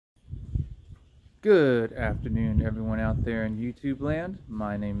Good afternoon, everyone out there in YouTube land.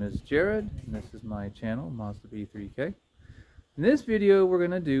 My name is Jared, and this is my channel, Mazda B3K. In this video, we're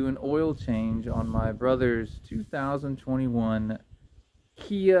going to do an oil change on my brother's 2021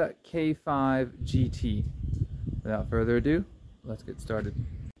 Kia K5 GT. Without further ado, let's get started.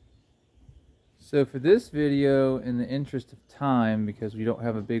 So for this video, in the interest of time, because we don't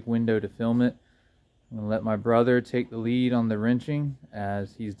have a big window to film it, I'm going to let my brother take the lead on the wrenching,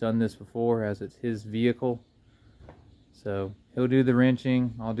 as he's done this before, as it's his vehicle. So he'll do the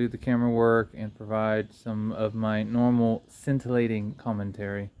wrenching, I'll do the camera work, and provide some of my normal scintillating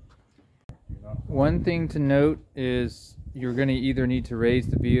commentary. One thing to note is you're going to either need to raise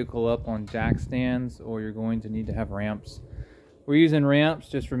the vehicle up on jack stands, or you're going to need to have ramps. We're using ramps.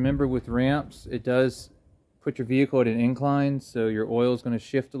 Just remember, with ramps, it does put your vehicle at an incline, so your oil is going to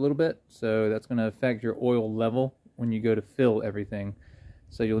shift a little bit, so that's going to affect your oil level when you go to fill everything.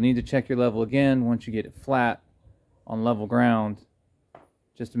 So you'll need to check your level again once you get it flat on level ground,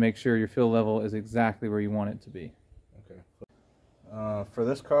 just to make sure your fill level is exactly where you want it to be. Okay. For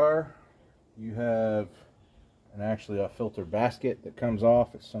this car, you have actually a filter basket that comes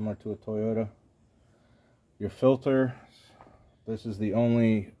off. It's similar to a Toyota. Your filter, this is the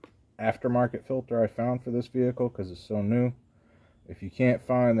only aftermarket filter I found for this vehicle because it's so new. If you can't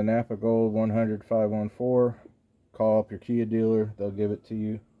find the Napa Gold 100-514, call up your Kia dealer, they'll give it to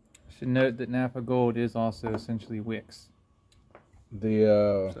you. I should note that Napa Gold is also essentially Wix.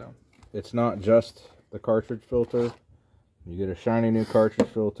 It's not just the cartridge filter. You get a shiny new cartridge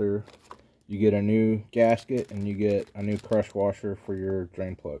filter, you get a new gasket, and you get a new crush washer for your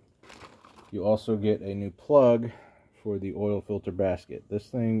drain plug. You also get a new plug for the oil filter basket. This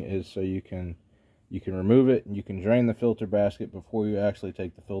thing is so you can remove it and you can drain the filter basket before you actually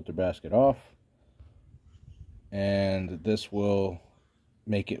take the filter basket off, and this will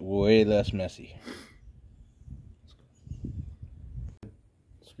make it way less messy.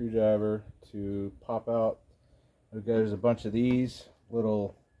 Screwdriver to pop out. There's a bunch of these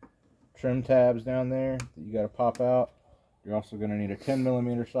little trim tabs down there that you got to pop out. You're also going to need a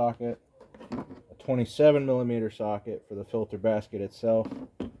 10mm socket, 27mm socket for the filter basket itself,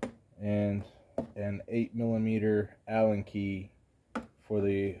 and an 8mm Allen key for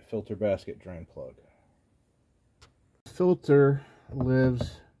the filter basket drain plug. The filter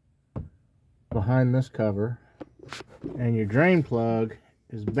lives behind this cover, and your drain plug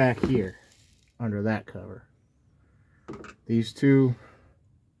is back here under that cover. These two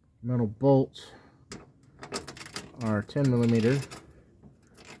metal bolts are 10mm.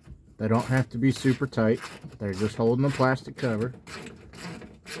 They don't have to be super tight. They're just holding the plastic cover.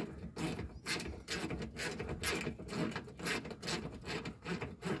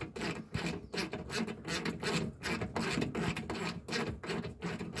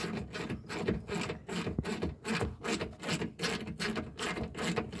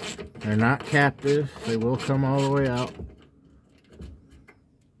 They're not captive. They will come all the way out.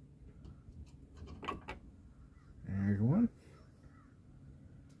 There's one.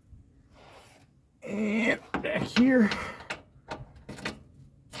 And back here, it's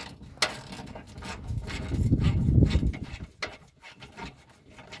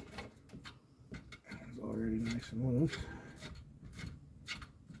already nice and loose.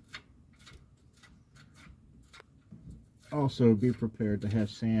 Also, be prepared to have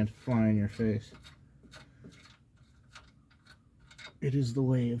sand fly in your face. It is the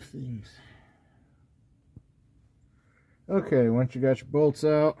way of things. Okay, once you got your bolts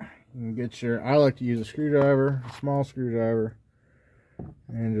out, you can get your, I like to use a screwdriver, a small screwdriver,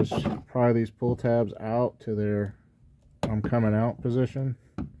 and just pry these pull tabs out to their coming out position.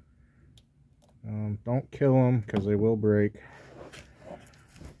 Don't kill them because they will break.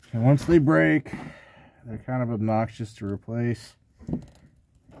 And once they break, they're kind of obnoxious to replace.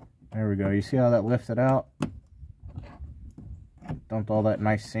 There we go. You see how that lifted out? Dumped all that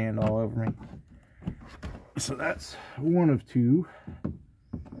nice sand all over me. So that's one of two.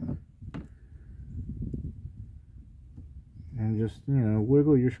 And just, you know,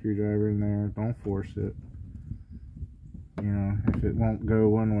 wiggle your screwdriver in there. Don't force it. You know, if it won't go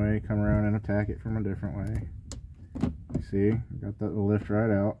one way, come around and attack it from a different way. You see, got that lift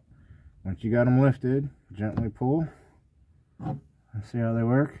right out. Once you got them lifted, gently pull. And see how they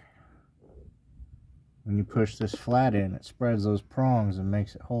work? When you push this flat in, it spreads those prongs and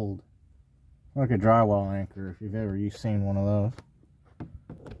makes it hold. Like a drywall anchor, if you've ever seen one of those.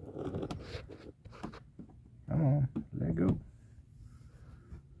 Come on, let go.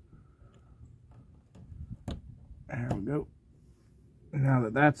 There we go. Now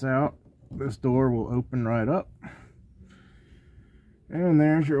that that's out, this door will open right up. And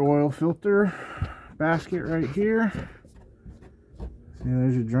there's your oil filter. basket right here. See,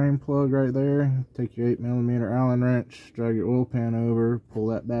 there's your drain plug right there. Take your 8mm Allen wrench, drag your oil pan over, pull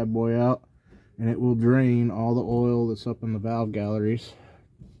that bad boy out, and it will drain all the oil that's up in the valve galleries.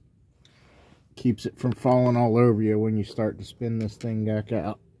 Keeps it from falling all over you when you start to spin this thing back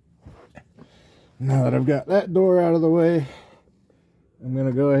out. Now that I've got that door out of the way, I'm going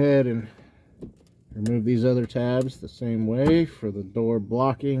to go ahead and remove these other tabs the same way for the door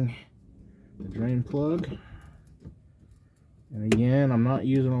blocking the drain plug. And again, I'm not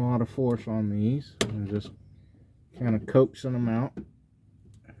using a lot of force on these. I'm just kind of coaxing them out.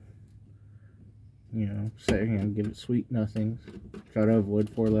 You know, saying, you know, give it sweet nothings. Try to avoid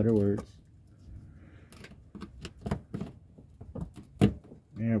 4-letter words.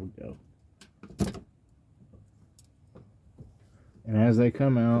 There we go. And as they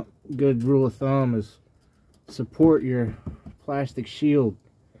come out, good rule of thumb is support your plastic shield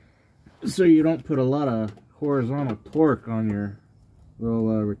so you don't put a lot of horizontal torque on your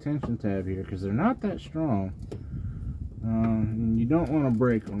little retention tab here, because they're not that strong. And you don't want to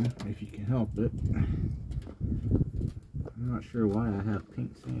break them if you can help it. I'm not sure why I have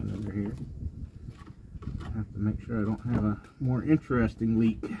pink sand under here. I have to make sure I don't have a more interesting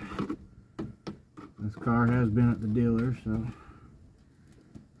leak. This car has been at the dealer, so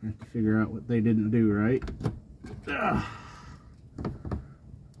I have to figure out what they didn't do right.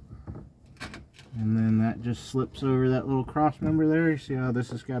 And then that just slips over that little cross member there. You see how this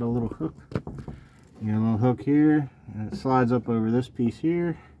has got a little hook? You got a little hook here, and it slides up over this piece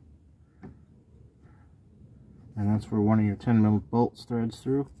here. And that's where one of your 10mm bolts threads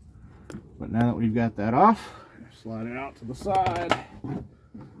through. But now that we've got that off, slide it out to the side.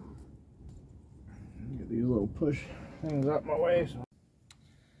 Get these little push things out my way.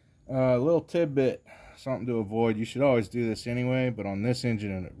 A little tidbit, something to avoid. You should always do this anyway, but on this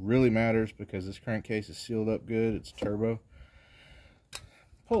engine, and it really matters because this crankcase is sealed up good. It's turbo.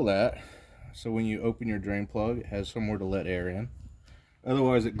 Pull that so when you open your drain plug, it has somewhere to let air in.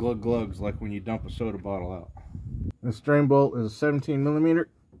 Otherwise, it glugs like when you dump a soda bottle out. This drain bolt is a 17mm.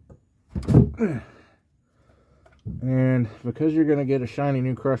 And because you're going to get a shiny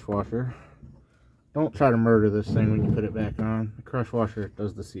new crush washer, don't try to murder this thing when you put it back on. The crush washer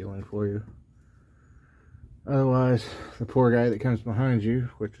does the sealing for you. Otherwise, the poor guy that comes behind you,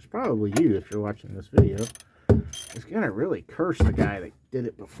 which is probably you if you're watching this video, is going to really curse the guy that did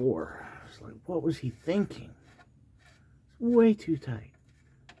it before. It's like, what was he thinking? It's way too tight.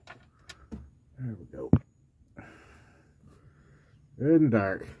 There we go. Good and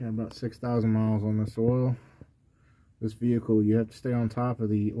dark. Got about 6,000 miles on this oil. This vehicle, you have to stay on top of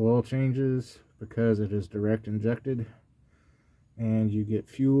the oil changes because it is direct injected, and you get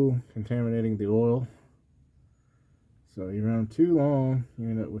fuel contaminating the oil. So you run too long, you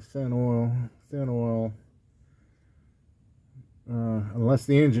end up with thin oil. Thin oil, unless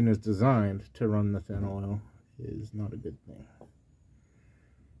the engine is designed to run the thin oil, is not a good thing.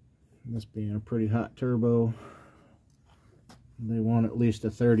 This being a pretty hot turbo, they want at least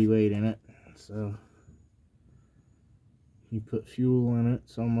a 30 weight in it, so you put fuel in it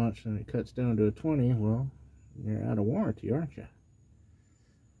so much and it cuts down to a 20, well, you're out of warranty, aren't you?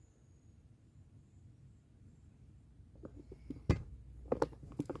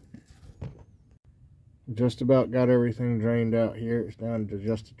 Just about got everything drained out here. It's down to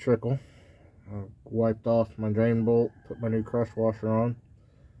just a trickle. I wiped off my drain bolt, put my new crush washer on,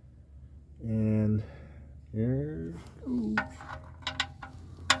 and here it goes.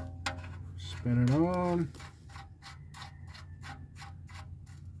 Spin it on.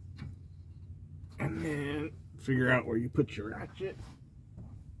 And then figure out where you put your ratchet,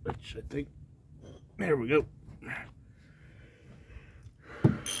 which I think, there we go.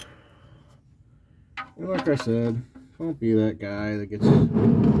 And like I said, don't be that guy that gets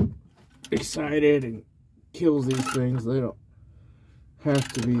excited and kills these things. They don't have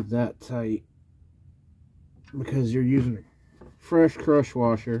to be that tight because you're using a fresh crush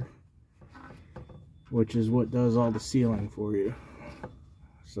washer, which is what does all the sealing for you.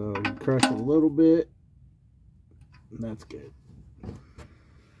 So you crush it a little bit, and that's good.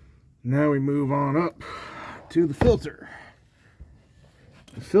 Now we move on up to the filter.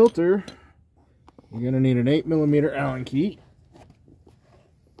 The filter, you're going to need an 8mm Allen key.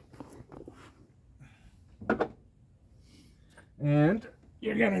 And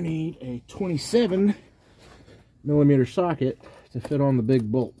you're going to need a 27mm socket to fit on the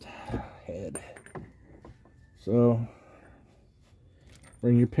big bolt head. So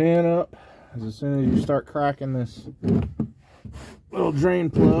bring your pan up. As soon as you start cracking this little drain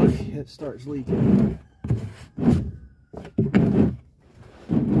plug, it starts leaking.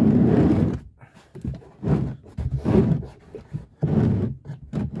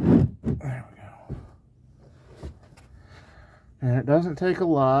 it doesn't take a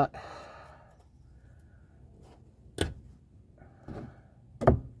lot.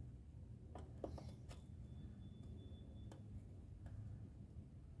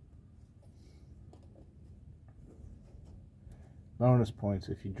 Bonus points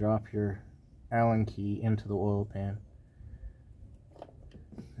if you drop your Allen key into the oil pan.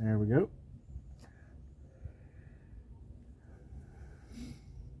 There we go.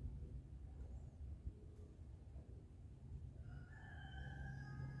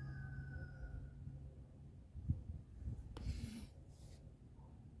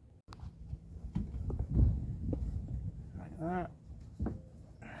 Like that.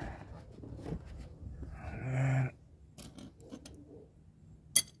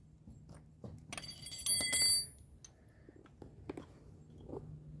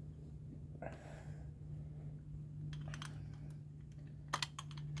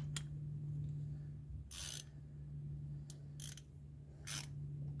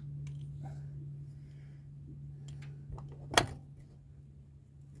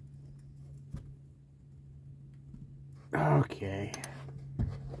 Okay,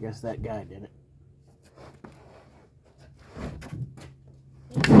 guess that guy did it.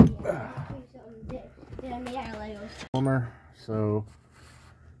 So,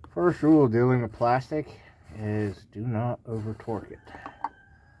 first rule of dealing with plastic is do not over torque it.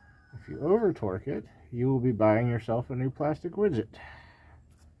 If you over torque it, you will be buying yourself a new plastic widget.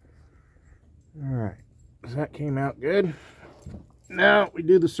 Alright, so that came out good. Now we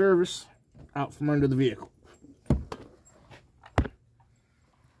do the service out from under the vehicle.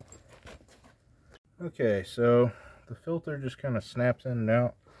 Okay, so the filter just kind of snaps in and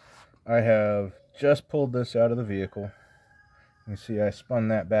out. I have just pulled this out of the vehicle. You see I spun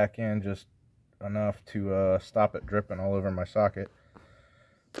that back in just enough to stop it dripping all over my socket.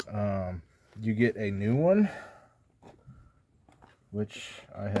 You get a new one, which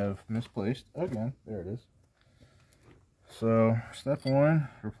I have misplaced again. There it is. So step one,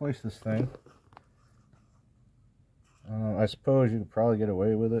 replace this thing. I suppose you could probably get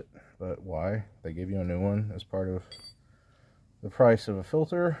away with it, but why? They give you a new one as part of the price of a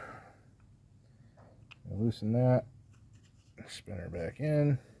filter. Loosen that, spin her back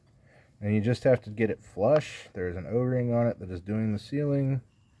in, and you just have to get it flush. There's an O-ring on it that is doing the sealing.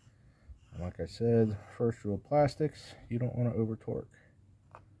 And like I said, first rule of plastics, you don't want to over torque.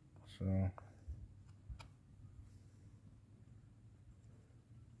 So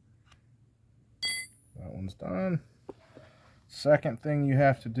that one's done. Second thing you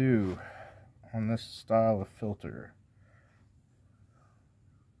have to do on this style of filter.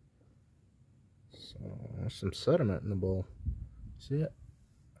 So there's some sediment in the bowl. See it?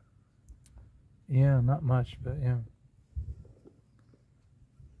 Yeah, not much, but yeah.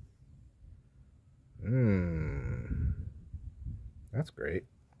 That's great.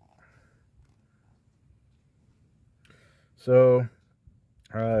 So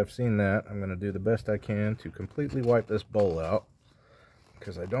I've seen that. I'm going to do the best I can to completely wipe this bowl out,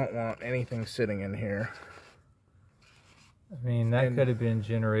 because I don't want anything sitting in here. I mean, that could have been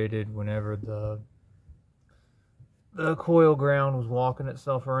generated whenever the coil ground was walking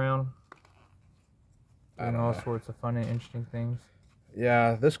itself around. And all sorts of fun and interesting things.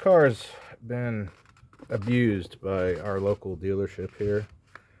 Yeah, this car's been abused by our local dealership here.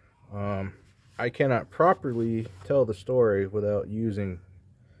 I cannot properly tell the story without using,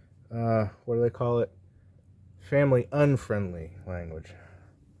 what do they call it? Family unfriendly language.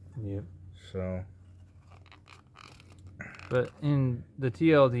 Yep. So. But in the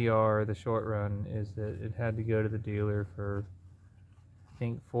TLDR, the short run is that it had to go to the dealer for, I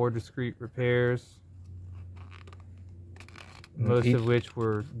think, 4 discrete repairs. Most of which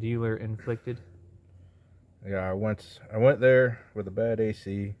were dealer inflicted. Yeah, I went there with a bad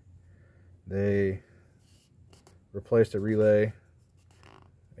AC. They replaced a relay.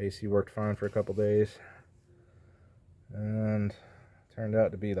 AC worked fine for a couple days. And turned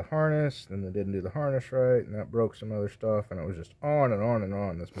out to be the harness. Then they didn't do the harness right, and that broke some other stuff, and it was just on and on and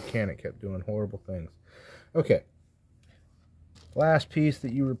on. This mechanic kept doing horrible things. Okay. Last piece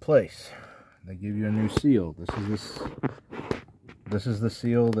that you replace. They give you a new seal. This is the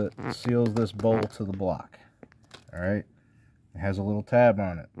seal that seals this bowl to the block. Alright? It has a little tab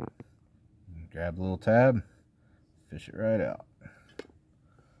on it. Grab the little tab, fish it right out.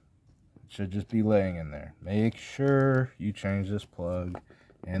 It should just be laying in there. Make sure you change this plug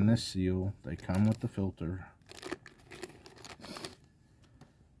and this seal. They come with the filter.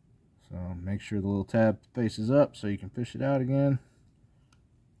 So make sure the little tab faces up so you can fish it out again.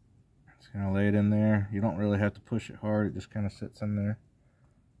 Kind of lay it in there. You don't really have to push it hard. It just kind of sits in there.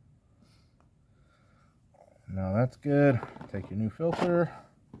 Now that's good. Take your new filter,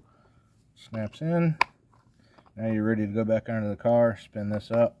 snaps in. Now you're ready to go back under the car, spin this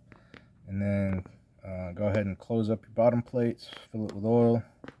up, and then go ahead and close up your bottom plates, fill it with oil,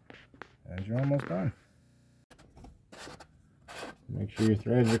 and you're almost done. Make sure your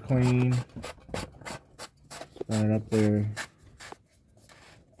threads are clean. Spin it up there.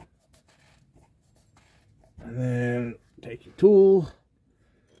 And then take your tool,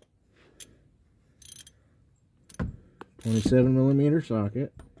 27mm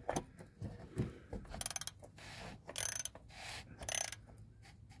socket,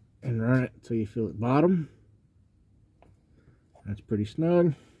 and run it until you feel it bottom. That's pretty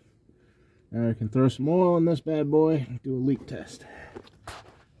snug. Now we can throw some oil in this bad boy and do a leak test.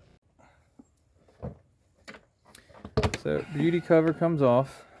 So beauty cover comes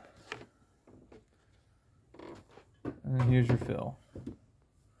off, and then here's your fill.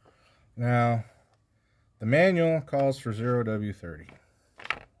 Now the manual calls for 0W30.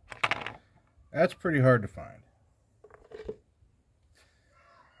 That's pretty hard to find.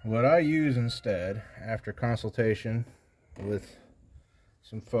 What I use instead, after consultation with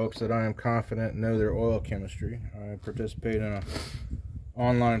some folks that I am confident know their oil chemistry, I participate in an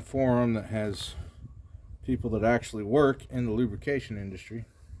online forum that has people that actually work in the lubrication industry.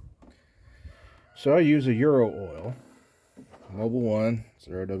 So I use a Euro oil, Mobil 1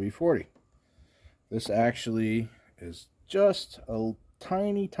 0W40. This actually is just a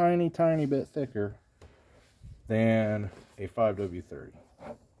tiny bit thicker than a 5W30.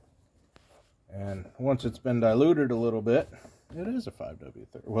 And once it's been diluted a little bit, it is a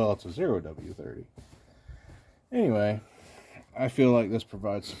 5W30. Well, it's a 0W30. Anyway, I feel like this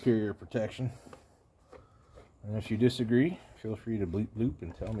provides superior protection. And if you disagree, feel free to bleep bloop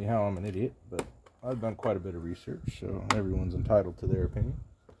and tell me how I'm an idiot. But I've done quite a bit of research, so everyone's entitled to their opinion.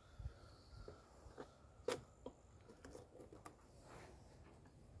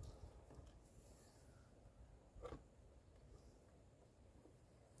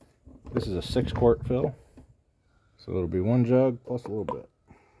 This is a 6-quart fill, so it'll be 1 jug plus a little bit.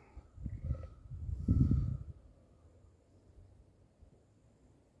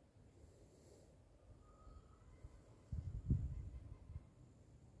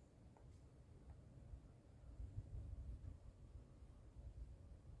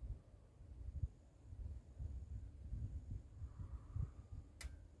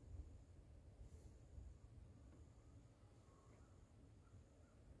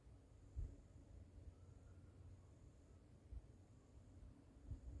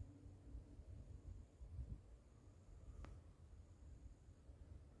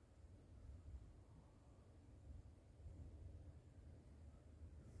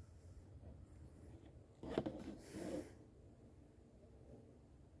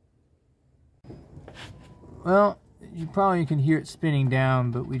 Well, you probably can hear it spinning down,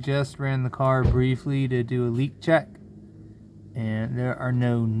 but we just ran the car briefly to do a leak check, and there are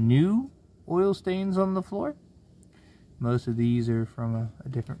no new oil stains on the floor. Most of these are from a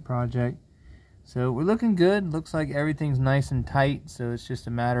different project. So we're looking good. Looks like everything's nice and tight, so it's just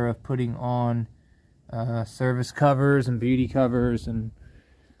a matter of putting on service covers and beauty covers and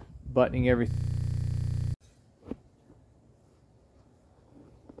buttoning everything.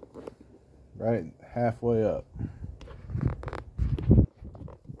 Right halfway up.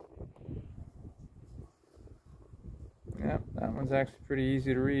 Yeah, that one's actually pretty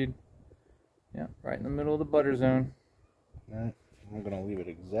easy to read. Yeah, right in the middle of the butter zone. Right. I'm going to leave it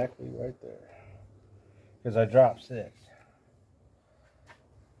exactly right there, because I dropped 6.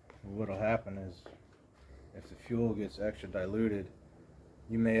 What'll happen is, if the fuel gets extra diluted,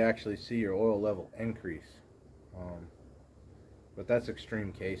 you may actually see your oil level increase. But that's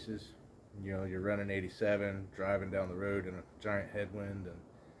extreme cases. You know, you're running 87, driving down the road in a giant headwind,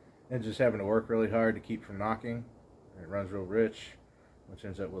 and just having to work really hard to keep from knocking. And it runs real rich, which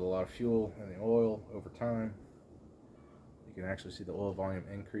ends up with a lot of fuel in the oil over time. You can actually see the oil volume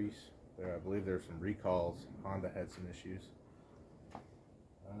increase. I believe there's some recalls. Honda had some issues.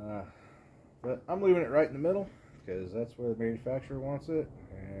 But I'm leaving it right in the middle, because that's where the manufacturer wants it.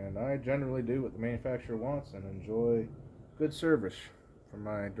 And I generally do what the manufacturer wants and enjoy good service from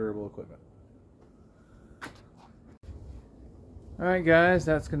my durable equipment. Alright guys,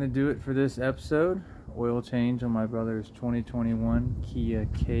 that's going to do it for this episode. Oil change on my brother's 2021 Kia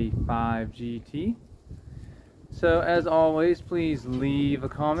K5 GT. So as always, please leave a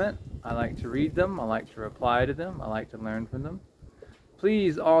comment. I like to read them, I like to reply to them, I like to learn from them.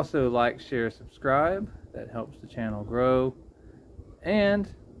 Please also like, share, subscribe. That helps the channel grow.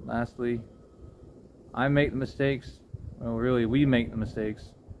 And lastly, I make the mistakes. Well, really, we make the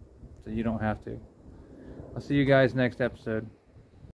mistakes, so you don't have to. I'll see you guys next episode.